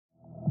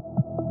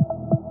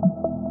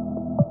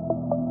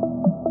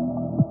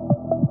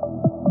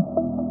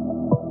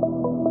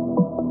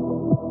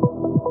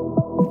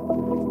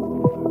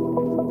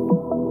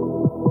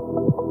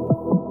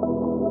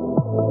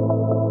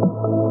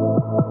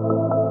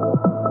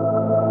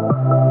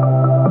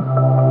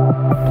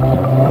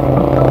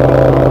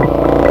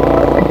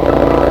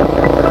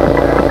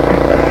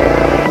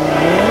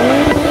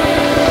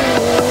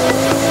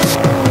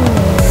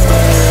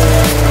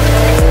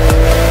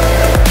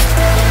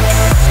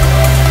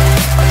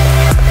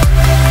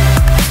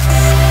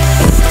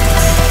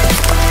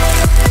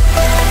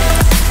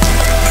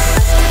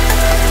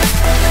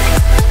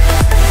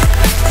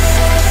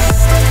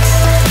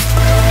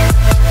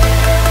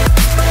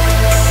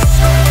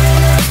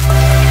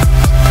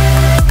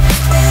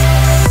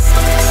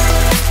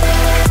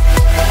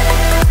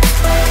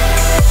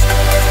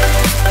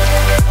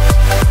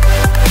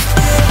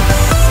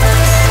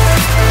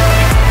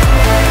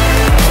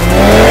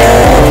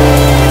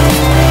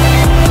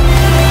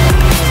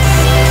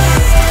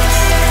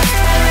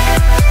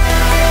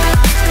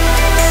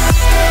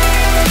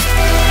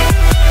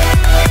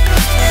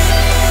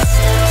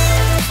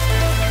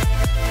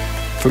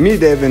For me,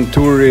 the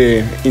Venturi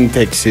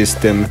intake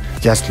system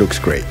just looks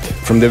great.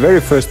 From the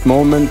very first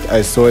moment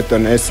I saw it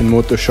on Essen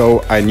Motor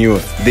Show, I knew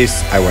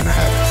this I want to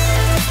have.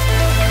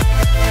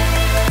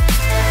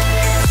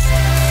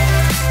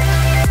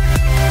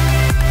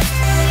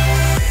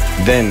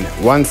 Then,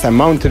 once I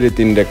mounted it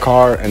in the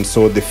car and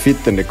saw the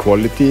fit and the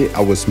quality, I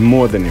was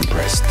more than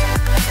impressed.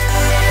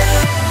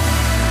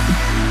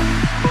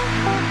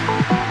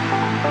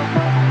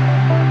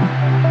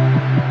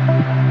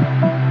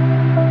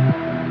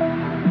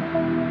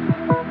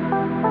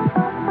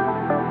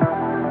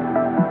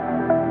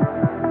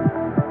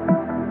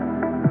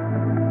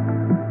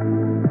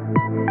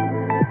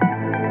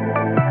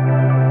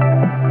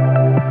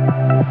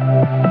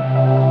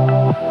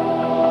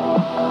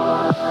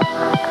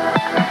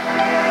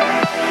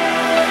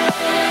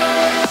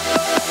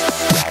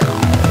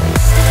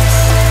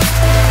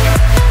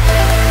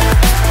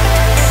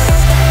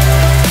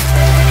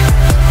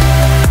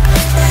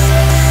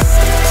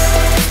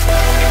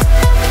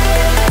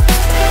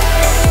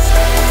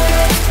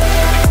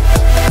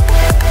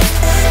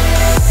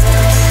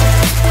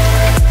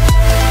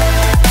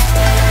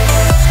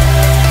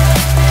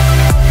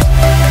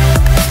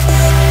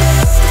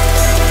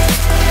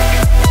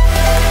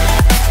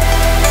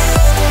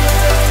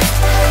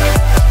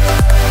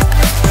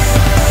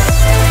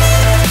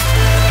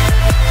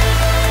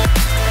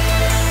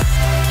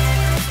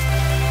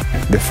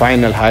 The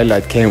final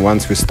highlight came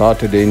once we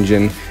started the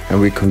engine and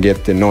we could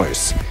get the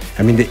noise.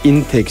 I mean, the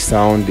intake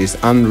sound is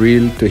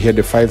unreal to hear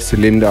the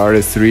 5-cylinder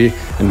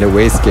RS3 and the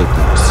wastegate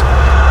noise.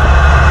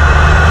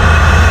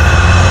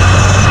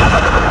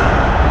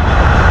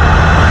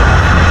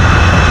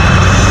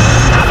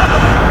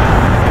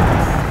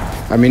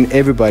 I mean,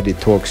 everybody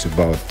talks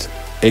about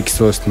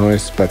exhaust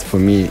noise, but for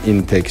me,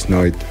 intake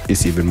noise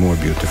is even more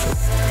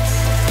beautiful.